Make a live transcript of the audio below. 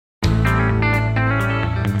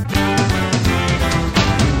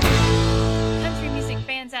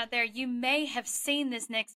out there, you may have seen this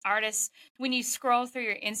next artist when you scroll through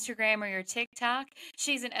your Instagram or your TikTok.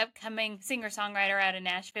 She's an upcoming singer-songwriter out of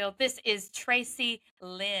Nashville. This is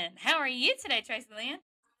TracieLynn. How are you today, TracieLynn?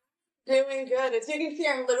 Doing good. As you can see,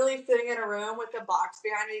 I'm literally sitting in a room with a box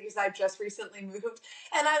behind me because I just recently moved,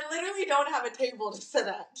 and I literally don't have a table to sit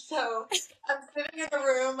at. So I'm sitting in the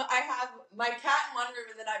room. I have my cat in one room,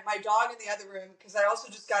 and then my dog in the other room because I also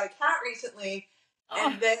just got a cat recently,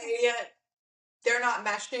 and Oh, they're not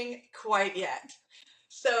meshing quite yet.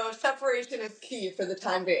 So separation is key for the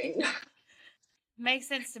time being. makes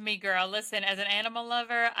sense to me, girl. Listen, as an animal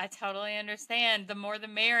lover, I totally understand. The more the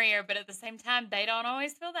merrier, but at the same time, they don't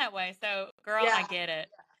always feel that way. So, girl, I Yeah, get it.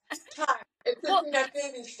 time. It's just Well,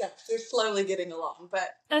 baby steps. They're slowly getting along,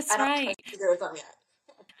 but that's I don't right. have to go with them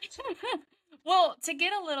yet. Well, to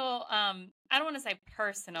get a little, I don't want to say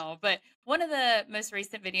personal, but one of the most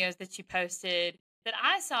recent videos that you posted that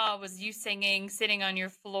I saw was you singing, sitting on your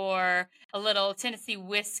floor, a little Tennessee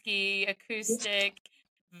whiskey acoustic,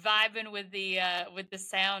 vibing with the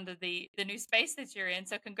sound of the new space that you're in.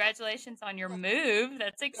 So congratulations on your move.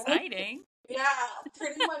 That's exciting. Yeah,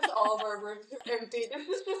 pretty much all of our rooms are empty. This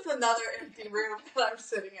is just another empty room that I'm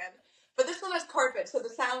sitting in. But this one has carpet, so the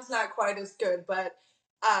sound's not quite as good, but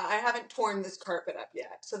I haven't torn this carpet up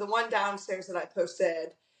yet. So the one downstairs that I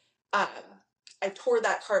posted, um, I tore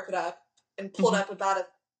that carpet up and pulled Mhm.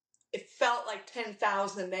 up it felt like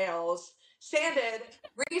 10,000 nails, sanded,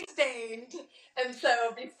 restained. And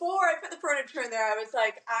so before I put the furniture in there, I was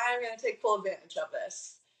like, I'm going to take full advantage of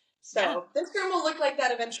this. Yeah, So this room will look like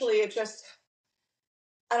that eventually.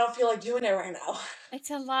 I don't feel like doing it right now. it's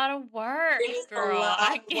a lot of work, It is a girl. lot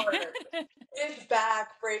I of get work. it. It's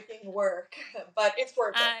back-breaking work, but it's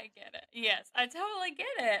worth it. I get it. Yes, I totally get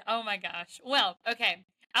it. Oh my gosh. Well, okay.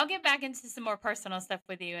 I'll get back into some more personal stuff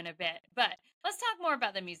with you in a bit, but let's talk more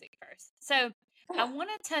about the music first. So, I Yeah, want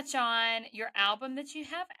to touch on your album that you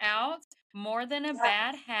have out, More Than a yeah,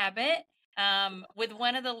 Bad Habit, with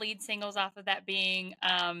one of the lead singles off of that being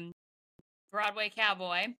Broadway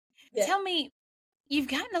Cowboy. yeah, Tell me, you've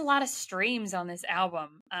gotten a lot of streams on this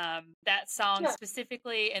album, that song yeah,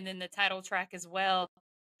 specifically, and then the title track as well.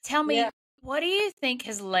 Tell yeah. me, what do you think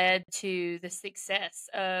has led to the success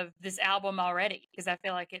of this album already? Because I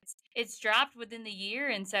feel like it's dropped within the year,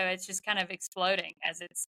 and so it's just kind of exploding as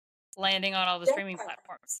it's landing on all the Yeah. streaming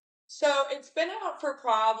platforms. So it's been out for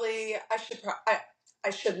probably I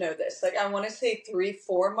should know this. Like I want to say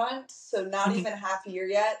 3-4 months, so not Mhm. even half a year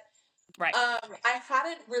yet. Right. I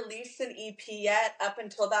hadn't released an EP yet. Up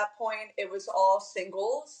until that point, it was all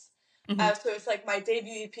singles. Hmm. So it's like my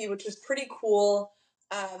debut EP, which was pretty cool.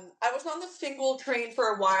 I was on the single train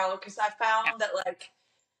for a while because I Yeah. found that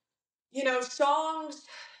songs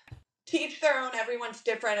to each their own. Everyone's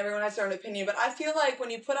different. Everyone has their own opinion. But I feel like when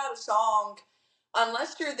you put out a song,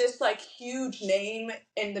 unless you're this like huge name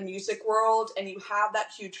in the music world and you have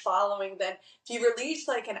that huge following, then if you release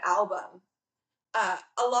like an album,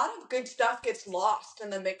 a lot of good stuff gets lost in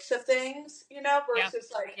the mix of things, Yeah.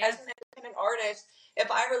 versus like as Yeah. an independent artist,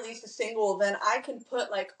 if I release a single, then I can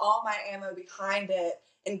put like all my ammo behind it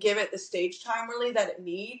and give it the stage time really that it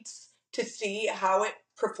needs to see how it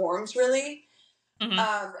performs really. Hmm.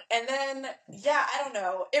 And then, yeah, I don't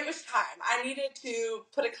know. It was time. I needed to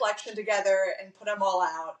put a collection together and put them all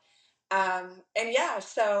out. And yeah,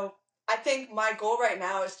 so I think my goal right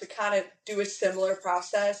now is to kind of do a similar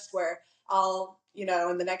process where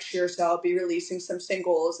in the next year or so, I'll be releasing some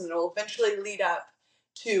singles and it'll eventually lead up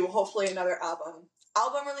to hopefully another album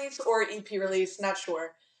release or EP release, not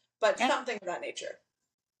sure, but Yeah. something of that nature.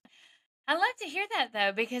 I love to hear that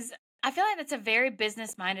though, because I feel like that's a very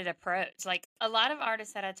business minded approach. Like a lot of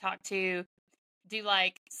artists that I talk to do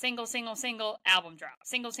like single, single, single album drop,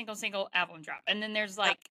 single, single, single album drop. And then there's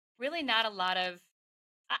like really not a lot of,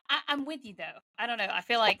 I'm with you though. I don't know. I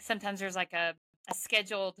feel like sometimes there's like a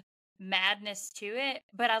scheduled madness to it.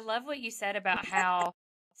 But I love what you said about how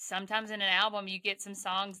sometimes in an album you get some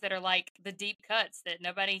songs that are like the deep cuts that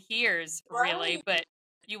nobody hears really, Right, but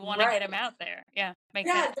you want to get right. them out there. Yeah,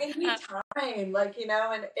 makes sense. Yeah, they need Uh, time,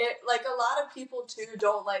 and it like a lot of people too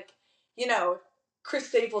don't like, you know, Chris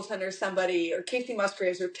Stapleton or somebody or Casey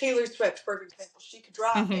Musgraves or Taylor Swift, for example. She could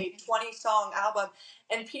drop mhm. a 20-song album,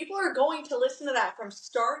 and people are going to listen to that from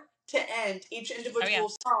start to end, each Oh yeah. individual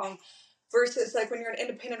song, versus like when you're an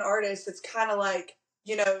independent artist, it's kind of like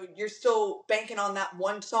you're still banking on that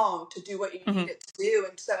one song to do what you need Hmm. it to do,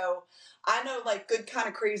 and so I know like Good Kind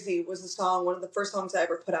of Crazy was one of the first songs I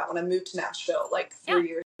ever put out when I moved to Nashville like Yeah. 3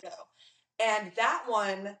 years ago. And that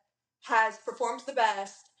one has performed the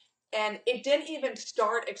best. And it didn't even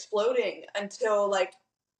start exploding until like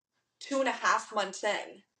 2.5 months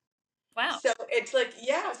in. Wow. So it's like,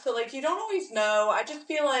 yeah, so like you don't always know. I just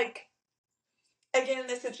feel like, again,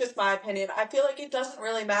 this is just my opinion. I feel like it doesn't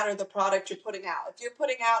really matter the product you're putting out. If you're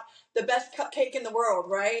putting out the best cupcake in the world,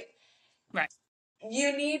 right? Right.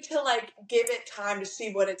 You need to like give it time to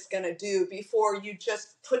see what it's going to do before you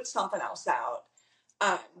just put something else out.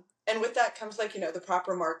 Um, and with that comes like, the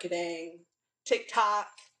proper marketing, TikTok,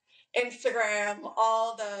 Instagram,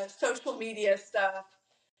 all the social media stuff.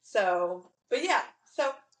 So, but yeah,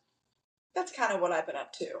 so that's kind of what I've been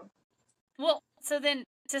up to. Well, so then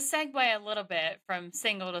to segue a little bit from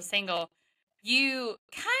single to single, you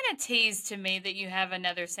kind of teased to me that you have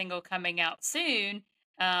another single coming out soon.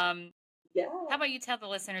 Um, Yeah. how about you tell the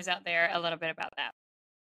listeners out there a little bit about that?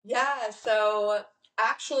 Yeah. So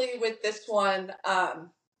actually, with this one,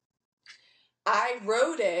 I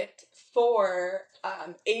wrote it for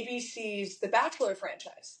ABC's The Bachelor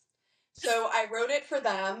franchise. So I wrote it for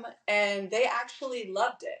them, and they actually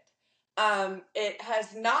loved it. It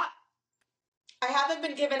has not, I haven't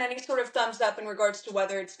been given any sort of thumbs up in regards to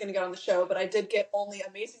whether it's going to get on the show, but I did get only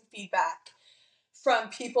amazing feedback from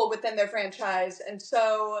people within their franchise. And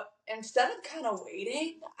so instead of kind of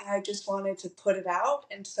waiting, I just wanted to put it out.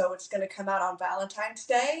 And so it's going to come out on Valentine's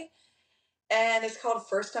Day, and it's called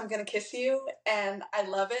First I'm Gonna Kiss You, and I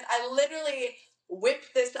love it. I literally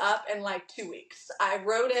whipped this up in like 2 weeks. I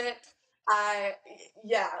wrote it.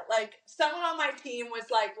 Yeah, like someone on my team was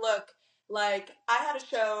like, look, like I had a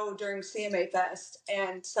show during CMA Fest,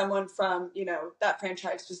 and someone from, that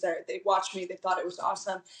franchise was there. They watched me, they thought it was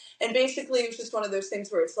awesome. And basically, it was just one of those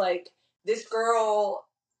things where it's like, this girl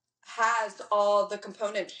has all the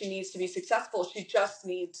components she needs to be successful. She just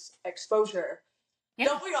needs exposure. Yeah.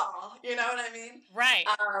 Don't we all? You know what I mean? Right.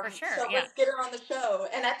 For sure. So Yeah. let's get her on the show.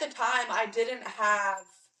 And at the time, I didn't have.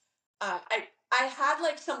 I had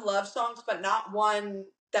like some love songs, but not one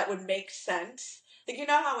that would make sense. Like, you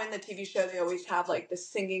know how in the TV show they always have like the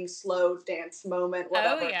singing slow dance moment, Oh,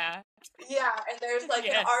 whatever. yeah. Yeah, and there's like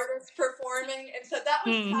an Yes. artist performing, and so that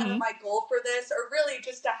was kind of Mm-hmm. my goal for this, or really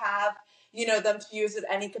just to have, them to use at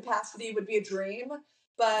any capacity would be a dream. Yeah.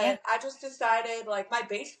 But I just decided, like, my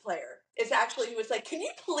bass player is actually, he was like, can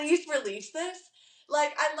you please release this?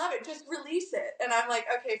 Like, I love it, just release it. And I'm like,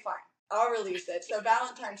 okay, fine, I'll release it. So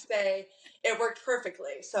Valentine's Day, it worked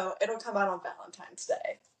perfectly. So it'll come out on Valentine's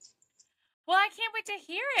Day. Well, I can't wait to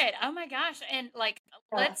hear it. Oh my gosh. And like,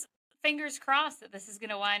 Yeah. let's fingers crossed that this is going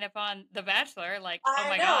to wind up on The Bachelor. Like, oh I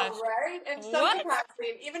my gosh. know, right? In some What?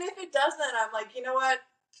 capacity, even if it doesn't, I'm like, you know what?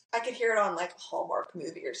 I could hear it on like a Hallmark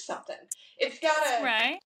movie or something. It's gotta.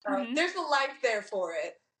 Right. Mm-hmm. There's a life there for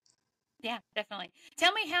it. Yeah, definitely.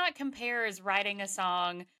 Tell me how it compares writing a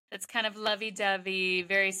song that's kind of lovey-dovey,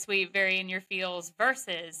 very sweet, very in your feels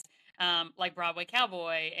versus like Broadway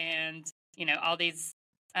Cowboy and, all these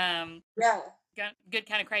Yeah. good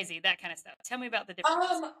kind of crazy, that kind of stuff. Tell me about the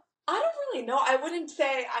difference. I don't really know. I wouldn't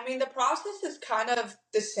say. I mean, the process is kind of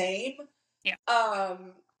the same. Yeah.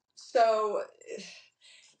 So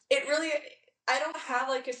it really. I don't have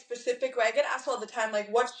like a specific way. I get asked all the time, like,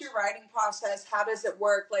 what's your writing process? How does it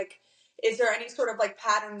work? Like, is there any sort of like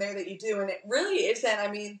pattern there that you do? And it really isn't. I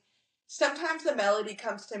mean, sometimes the melody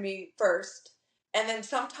comes to me first, and then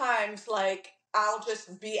sometimes like I'll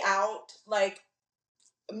just be out. Like,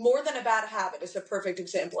 More Than a Bad Habit is a perfect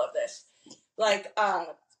example of this. Like,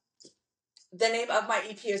 the name of my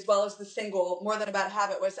EP as well as the single More Than a Bad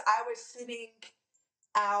Habit was, I was sitting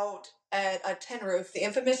out at a tin roof, the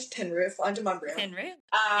infamous tin roof on Demumbrium. Tin Roof.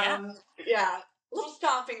 Yeah, little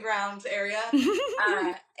stomping grounds area.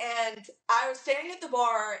 And I was standing at the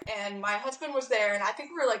bar, and my husband was there, and I think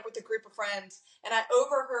we were like with a group of friends, and I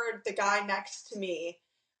overheard the guy next to me.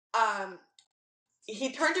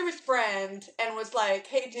 He turned to his friend and was like,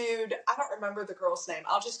 hey, dude, I don't remember the girl's name.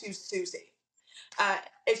 I'll just use Susie.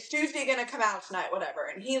 Is Susie going to come out tonight?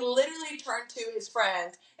 Whatever. And he literally turned to his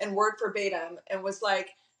friend and word verbatim and was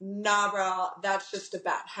like, nah, bro, that's just a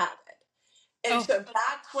bad habit. And so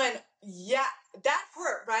that's when, that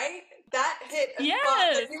hurt, right? That hit a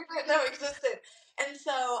spot that you didn't know existed. And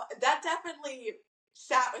so that definitely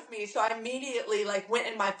sat with me. So I immediately like went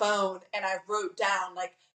in my phone and I wrote down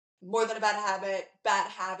like More Than a Bad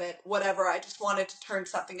habit, whatever. I just wanted to turn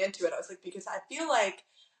something into it. I was like, because I feel like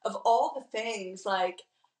of all the things, like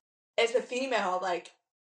as a female, like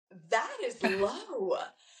that is low.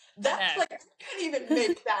 That's like, you can't even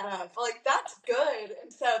make that up. Like that's good.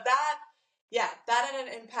 And so that had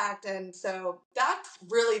an impact. And so that's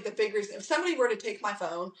really the big reason. If somebody were to take my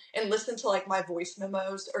phone and listen to like my voice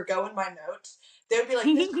memos or go in my notes, they would be like,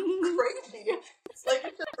 this girl's crazy. Like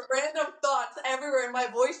it's just random thoughts everywhere. And my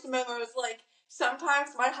voice memos like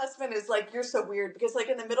sometimes my husband is like, you're so weird, because like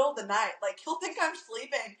in the middle of the night, like he'll think I'm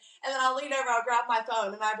sleeping, and then I'll lean over, I'll grab my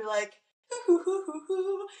phone, and I'll be like, hoo, hoo, hoo, hoo,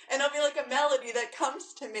 hoo, and it'll be like a melody that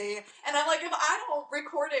comes to me, and I'm like, if I don't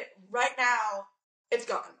record it right now, it's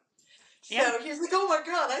gone. Yeah. So he's like, oh my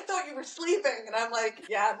God, I thought you were sleeping, and I'm like,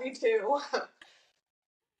 yeah, me too.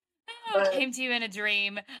 Oh, it But came to you in a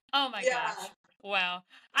dream. Oh my yeah, gosh. Wow.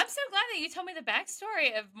 I'm so glad that you told me the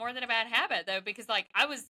backstory of More Than a Bad Habit, though, because like I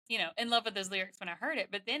was, in love with those lyrics when I heard it.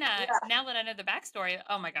 But then yeah, now that I know the backstory,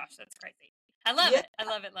 oh my gosh, that's crazy. I love yeah, it. I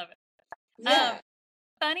love it. Love it. yeah.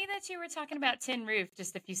 Funny that you were talking about Tin Roof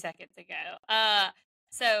just a few seconds ago.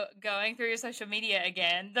 So going through your social media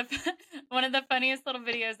again, one of the funniest little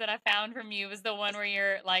videos that I found from you was the one where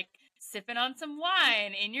you're like sipping on some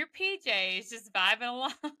wine in your PJs, just vibing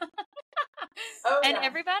along. Oh And yeah.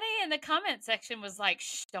 everybody in the comment section was like,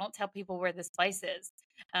 "Shh, don't tell people where this place is,"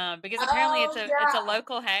 because apparently Oh it's a yeah.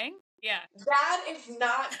 local hang. Yeah.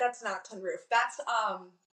 That's not Tin Roof. That's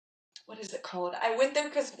what is it called? I went there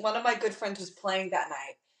because one of my good friends was playing that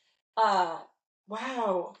night.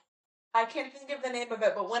 Wow. I can't think of the name of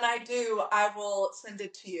it, but when I do, I will send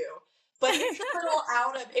it to you. But it's a little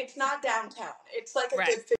it's not downtown. It's like a Right.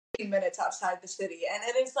 good 15 minutes outside the city. And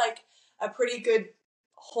it is like a pretty good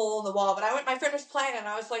hole in the wall. But my friend was playing, and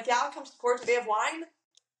I was like, yeah, I'll come support. Do they have wine?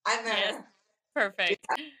 I'm Yes. there. Perfect.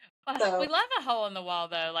 So We love a hole in the wall,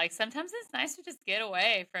 though. Like sometimes it's nice to just get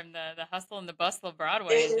away from the hustle and the bustle of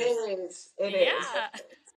Broadway and just it is. It is. yeah.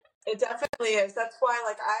 It definitely is. That's why,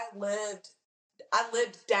 like, I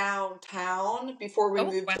lived downtown before we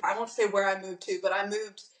Oh moved. wow. I won't say where I moved to, but I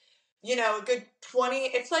moved, a good 20.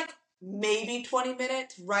 It's like maybe 20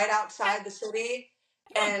 minutes right Okay. outside the city,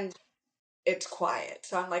 Yeah. and it's quiet.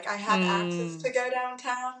 So I'm like, I have access Mm. to go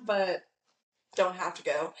downtown, but don't have to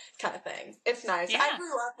go, kind of thing. It's nice. I Yeah.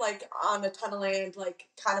 grew up like on a ton of land, like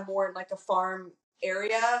kind of more in like a farm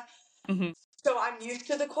area. Hmm. So I'm used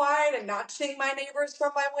to the quiet and not seeing my neighbors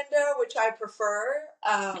from my window, which I prefer.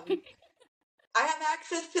 I have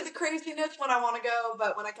access to the craziness when I want to go,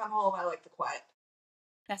 but when I come home, I like the quiet.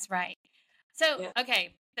 That's right. So, Yeah.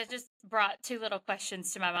 okay, that just brought two little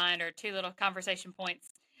questions to my mind, or two little conversation points.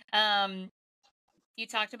 Um, you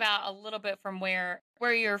talked about a little bit from where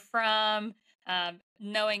you're from.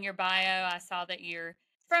 Knowing your bio, I saw that you're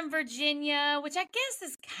from Virginia, which I guess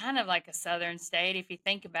is kind of like a southern state if you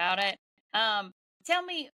think about it. Tell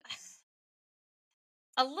me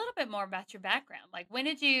a little bit more about your background. Like when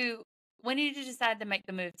did you decide to make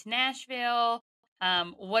the move to Nashville?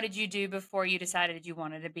 What did you do before you decided you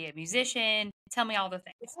wanted to be a musician? Tell me all the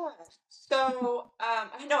things. Yeah. So,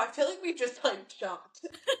 I know, I feel like we just like jumped to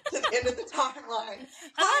the end of the timeline.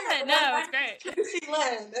 I Hi, love it. everyone. No, My it's name is great.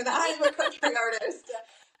 TracieLynn, and I am a country artist.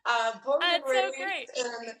 Born and It's so great.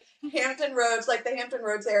 raised in Hampton Roads, like the Hampton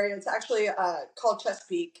Roads area. It's actually called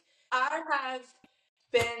Chesapeake. I have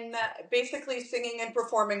been basically singing and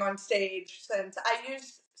performing on stage since I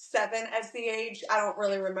used 7 as the age. I don't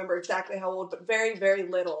really remember exactly how old, but very, very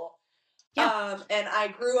little. Yeah. And I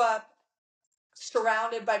grew up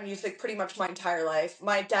surrounded by music pretty much my entire life.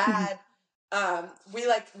 My Mhm. dad, we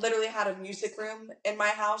like literally had a music room in my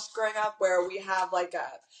house growing up where we have like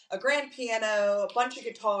a grand piano, a bunch of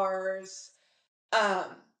guitars.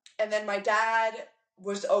 Um, and then my dad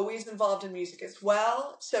was always involved in music as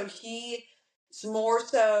well. So he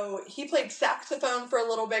played saxophone for a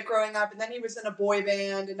little bit growing up, and then he was in a boy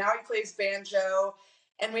band, and now he plays banjo.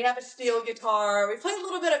 And we have a steel guitar. We play a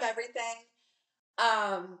little bit of everything.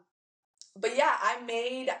 Um, but yeah,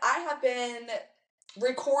 I have been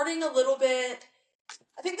recording a little bit.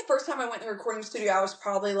 I think the first time I went to the recording studio, I was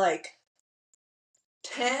probably like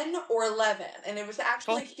 10 or 11, and it was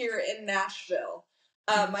actually Cool. here in Nashville.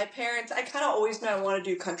 Hmm. My parents, I kind of always knew I want to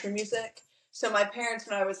do country music. So my parents,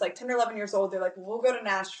 when I was like 10 or 11 years old, they're like, we'll go to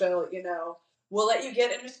Nashville, we'll let you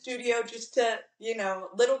get in the studio just to,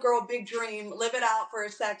 little girl, big dream, live it out for a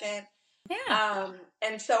second. Yeah.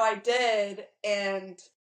 And so I did, and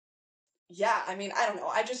yeah, I mean, I don't know.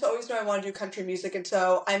 I just always knew I wanted to do country music, and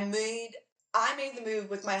so I made the move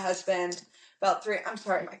with my husband about 3. I'm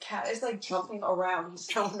sorry, my cat is like jumping around. He's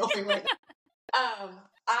so annoying right now.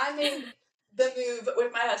 I made the move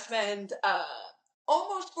with my husband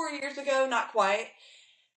almost 4 years ago, not quite,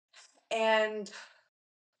 and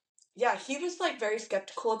yeah, he was like very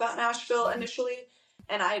skeptical about Nashville Mhm. initially,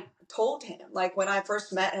 and I told him, like, when I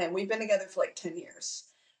first met him, we've been together for like 10 years.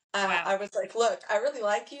 Wow. I was like, look, I really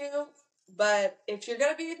like you, but if you're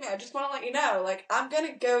gonna be with me, I just want to let you know, like, I'm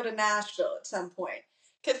gonna go to Nashville at some point.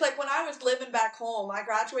 Because like when I was living back home, I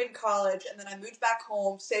graduated college and then I moved back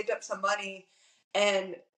home, saved up some money,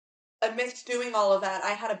 and amidst doing all of that,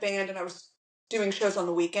 I had a band and I was doing shows on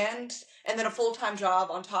the weekends and then a full-time job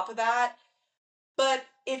on top of that. But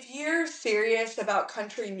if you're serious about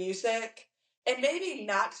country music, and maybe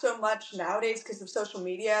not so much nowadays because of social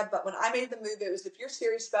media, but when I made the move, it was if you're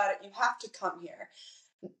serious about it, you have to come here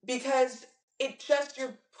because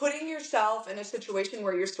you're putting yourself in a situation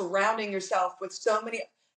where you're surrounding yourself with so many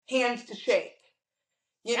hands to shake,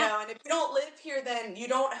 Yeah. and if you don't live here, then you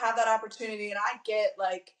don't have that opportunity. And I get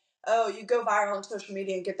like, oh, you go viral on social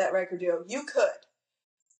media and get that record deal. You could.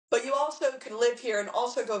 But you also can live here and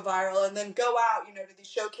also go viral and then go out, to these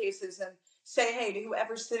showcases and say, hey, to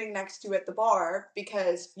whoever's sitting next to you at the bar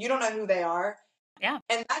because you don't know who they are. Yeah.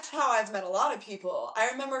 And that's how I've met a lot of people. I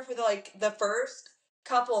remember for the first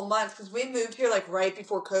couple of months, because we moved here like right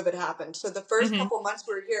before COVID happened. So the first Mm-hmm. couple of months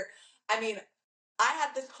we were here, I mean, I had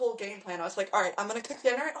this whole game plan. I was like, all right, I'm going to cook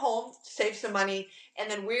dinner at home, save some money,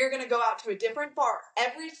 and then we're going to go out to a different bar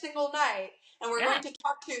every single night, and we're Yeah. going to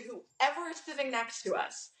talk to whoever is sitting next to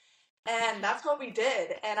us. And that's what we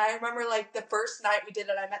did. And I remember like the first night we did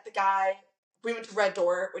it, I met the guy. We went to Red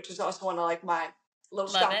Door, which is also one of like my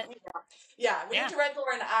little Love stop. it. Yeah, we Yeah. went to Red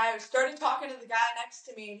Door and I started talking to the guy next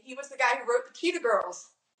to me. And he was the guy who wrote the Cheetah Girls.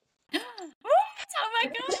 What? Oh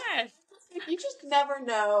my gosh. You just never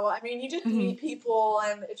know. I mean, you just Mm-hmm. meet people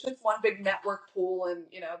and it's just one big network pool. And,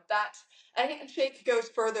 that a handshake goes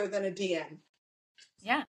further than a DM.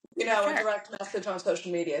 Yeah. A Sure. direct message on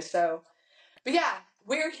social media. So, but yeah,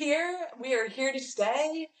 we're here. We are here to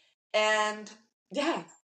stay. And yeah.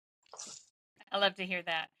 I love to hear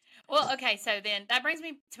that. Well, okay, so then that brings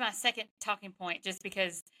me to my second talking point, just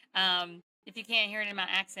because if you can't hear it in my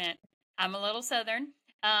accent, I'm a little Southern.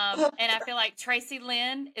 And I feel like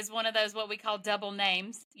TracieLynn is one of those what we call double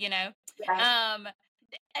names, Yeah.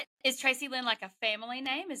 Is TracieLynn like a family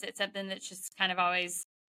name? Is it something that's just kind of always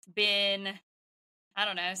been, I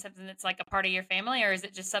don't know, something that's like a part of your family? Or is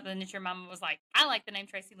it just something that your mama was like, I like the name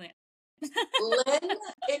TracieLynn? Lynn,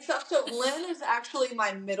 so Lynn is actually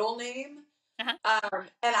my middle name. Uh-huh.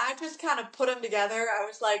 And I just kind of put them together. I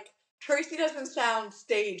was like, Tracie doesn't sound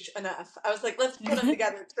stage enough. I was like, let's put them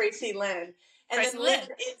together, TracieLynn. And then Lynn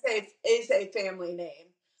TracieLynn. is a family name.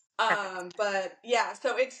 Perfect. But yeah,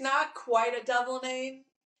 so it's not quite a double name.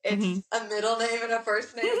 Mm-hmm. It's a middle name and a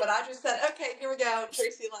first name. But I just said, okay, here we go,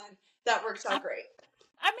 TracieLynn. That works out great.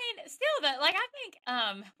 I mean, still that like I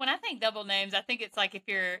think when I think double names, I think it's like if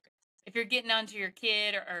you're getting onto your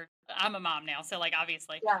kid or I'm a mom now, so like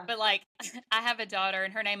obviously. Yeah. But like I have a daughter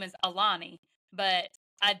and her name is Alani, but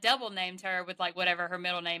I double named her with like whatever her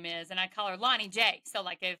middle name is and I call her Lonnie J. So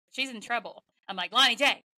like if she's in trouble, I'm like Lonnie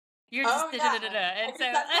J. You're just Oh, yeah. And I so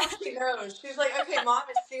guess that's how she knows. She's like, okay, mom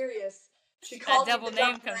is serious. She that called me double the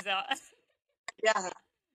name double comes out. Yeah.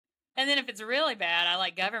 And then if it's really bad, I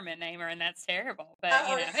like government name her and that's terrible. But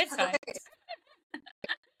Oh, it's fine.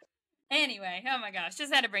 Anyway, oh my gosh,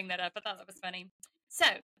 just had to bring that up. I thought that was funny. So,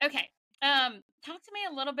 okay, talk to me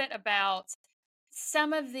a little bit about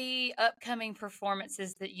some of the upcoming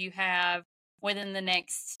performances that you have within the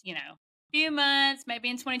next, few months, maybe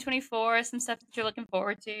in 2024, some stuff that you're looking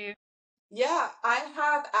forward to. Yeah, I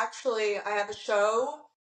have a show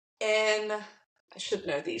in, I should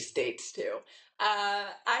know these dates too. I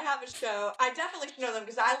have a show, I definitely should know them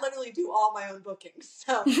because I literally do all my own bookings.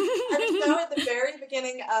 So I have a show at the very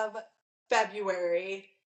beginning of February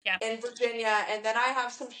in Virginia, and then I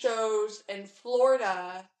have some shows in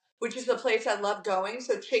Florida, which is a place I love going.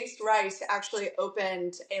 So Chase Rice actually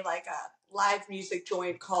opened a live music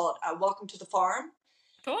joint called Welcome to the Farm.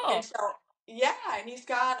 And Cool. so, yeah, and he's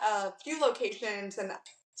got a few locations, and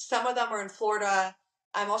some of them are in Florida.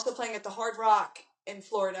 I'm also playing at the Hard Rock in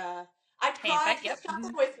Florida. I Tampa, tried, yep.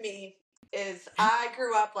 something with me is I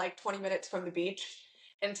grew up like 20 minutes from the beach.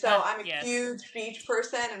 And so I'm a Yes. huge beach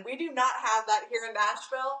person, and we do not have that here in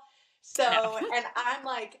Nashville. So, No. and I'm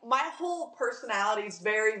like, my whole personality is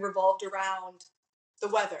very revolved around the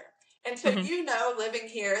weather. And so, living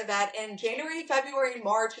here, that in January, February,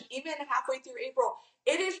 March, and even halfway through April,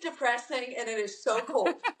 it is depressing and it is so cold.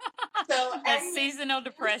 So That seasonal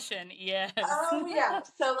depression, yes. oh yeah.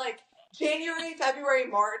 So like January, February,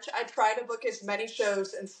 March, I try to book as many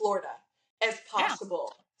shows in Florida as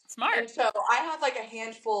possible. Smart. And so I have like a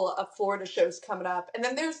handful of Florida shows coming up. And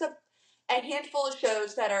then there's a handful of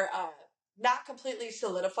shows that are not completely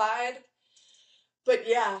solidified. But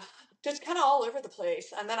yeah, just kind of all over the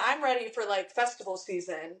place. And then I'm ready for like festival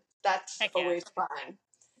season. That's Heck yeah. always fun.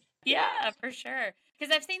 Yeah, for sure.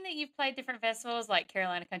 Because I've seen that you've played different festivals like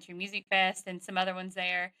Carolina Country Music Fest and some other ones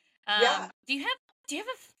there. Yeah. Do you have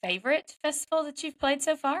a favorite festival that you've played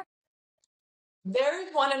so far?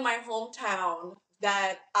 There's one in my hometown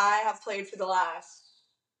that I have played for the last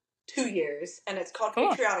 2 years, and it's called Cool.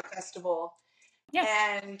 Patriotic Festival. Yeah.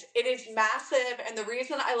 and it is massive. And the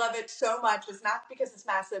reason I love it so much is not because it's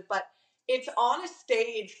massive, but it's on a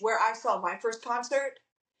stage where I saw my first concert.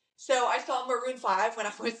 So I saw Maroon 5 when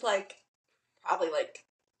I was like probably like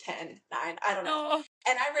 10, 9, I don't know. Oh,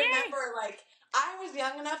 And I yay. remember like I was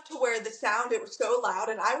young enough to where the sound, it was so loud,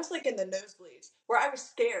 and I was like in the nosebleeds where I was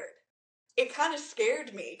scared. It kind of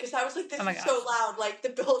scared me because I was like, Oh this my is so gosh. loud, like the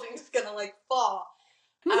building's gonna like fall.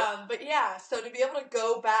 But yeah, so to be able to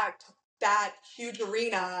go back to that huge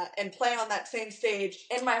arena and play on that same stage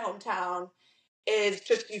in my hometown is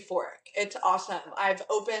just euphoric. It's awesome. I've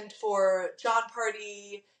opened for John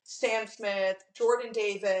Party, Sam Smith, Jordan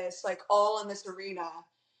Davis, like all in this arena.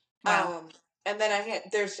 Wow. And then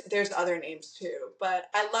there's other names too, but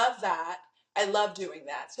I love that. I love doing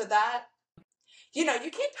that. So that, you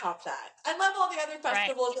can't top that. I love all the other Right.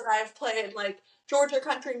 festivals that I've played, like Georgia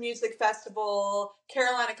Country Music Festival,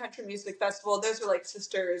 Carolina Country Music Festival. Those are like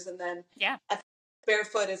sisters, and then Yeah. I think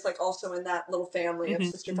Barefoot is like also in that little family of Hmm.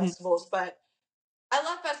 sister Hmm. festivals. But I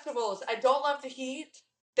love festivals. I don't love the heat.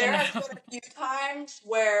 I There has know. been a few times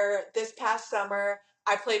where this past summer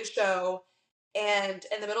I played a show, and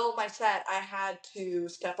in the middle of my set I had to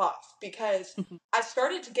step off because I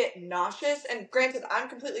started to get nauseous. And granted, I'm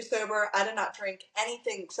completely sober. I did not drink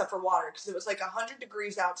anything except for water because it was like 100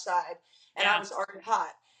 degrees outside and I Yeah. was already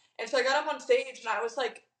hot. And so I got up on stage and I was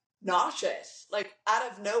like nauseous, like out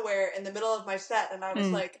of nowhere in the middle of my set. And I was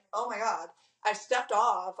Mm. like, oh my God. I stepped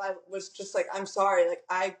off. I was just like, I'm sorry. Like,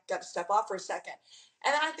 I got to step off for a second.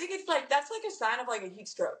 And then I think it's like, that's like a sign of like a heat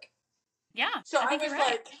stroke. Yeah. So I I think you're was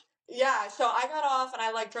right. like, yeah. So I got off and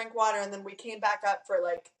I like drank water, and then we came back up for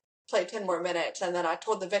like, play 10 more minutes. And then I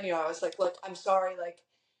told the venue, I was like, look, I'm sorry. Like,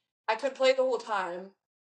 I could play the whole time.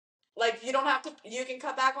 Like, you don't have to, you can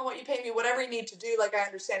cut back on what you pay me, whatever you need to do. Like, I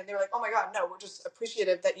understand. And they were like, oh my God, no, we're just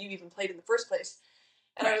appreciative that you even played in the first place.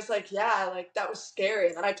 And I Right. was like, yeah, like that was scary.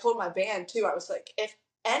 And then I told my band too, I was like, if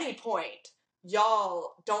any point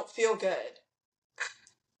y'all don't feel good,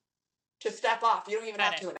 to step off. You don't even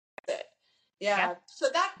Cut have it. to announce it. Yeah. Yeah. So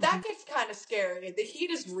that Hmm. that gets kind of scary. The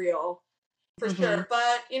heat is real for Hmm. sure.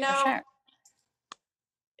 But For sure.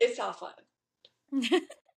 it's all fun.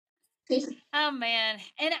 Oh man.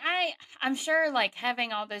 And I'm sure like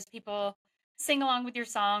having all those people sing along with your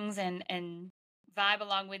songs and vibe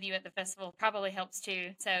along with you at the festival probably helps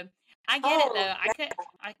too. So I get it Oh though. yeah,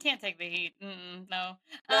 I can't take the heat. No.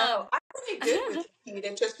 no. I'm pretty good with heat.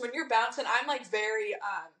 And just when you're bouncing, I'm like very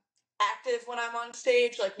active when I'm on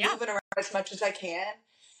stage, like Yeah. moving around as much as I can.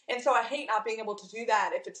 And so I hate not being able to do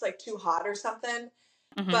that if it's like too hot or something.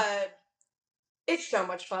 Hmm. But it's so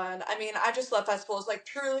much fun. I mean, I just love festivals. Like,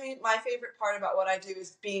 truly, my favorite part about what I do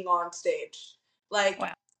is being on stage. Like,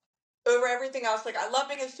 Wow. over everything else, like, I love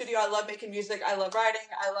being in the studio. I love making music. I love writing.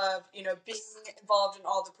 I love, being involved in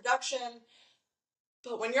all the production.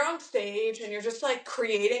 But when you're on stage and you're just, like,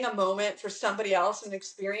 creating a moment for somebody else, an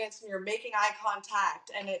experience, and you're making eye contact,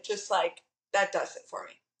 and it just, like, that does it for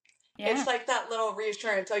me. Yeah. It's like that little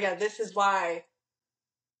reassurance. Oh, yeah, this is why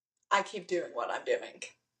I keep doing what I'm doing.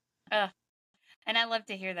 And I love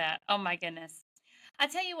to hear that. Oh my goodness. I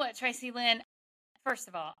tell you what, TracieLynn, first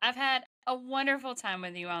of all, I've had a wonderful time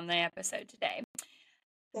with you on the episode today.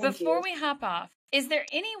 Thank Before you. we hop off, is there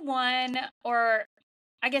anyone, or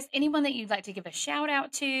I guess anyone that you'd like to give a shout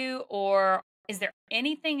out to, or is there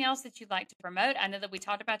anything else that you'd like to promote? I know that we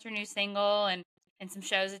talked about your new single and some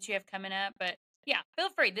shows that you have coming up, but yeah, feel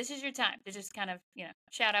free. This is your time to just kind of,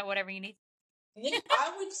 shout out whatever you need. Yeah,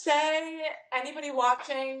 I would say anybody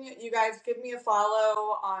watching, you guys give me a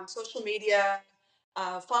follow on social media.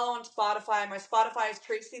 Follow on Spotify. My Spotify is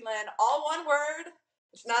TracieLynn, all one word.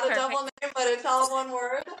 It's not a double Perfect. name, but it's all one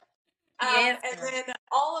word. Yes. And then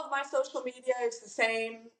all of my social media is the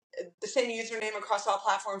same username across all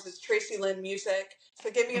platforms. It's TracieLynn Music. So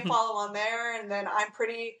give me a Mhm. follow on there, and then I'm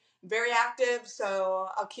very active. So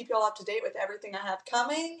I'll keep y'all up to date with everything I have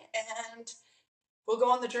coming, and we'll go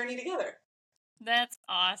on the journey together. That's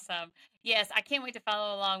awesome. Yes, I can't wait to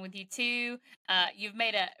follow along with you too. You've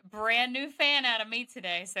made a brand new fan out of me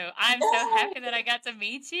today, so I'm so happy that I got to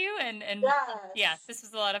meet you. And yeah, Yes. this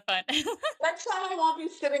was a lot of fun. Next time I won't be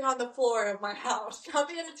sitting on the floor of my house. I'll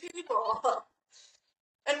be at a table.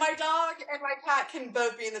 And my dog and my cat can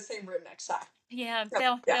both be in the same room next time. Yeah, So,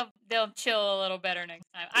 they'll yeah. they'll they'll chill a little better next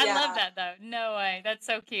time. I love Yeah. that though. No way. That's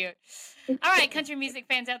so cute. All right, country music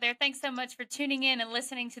fans out there, thanks so much for tuning in and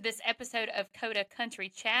listening to this episode of Coda Country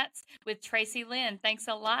Chats with TracieLynn. Thanks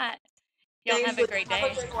a lot. Y'all Thanks, have a Lee. great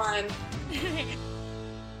Have a day. good one.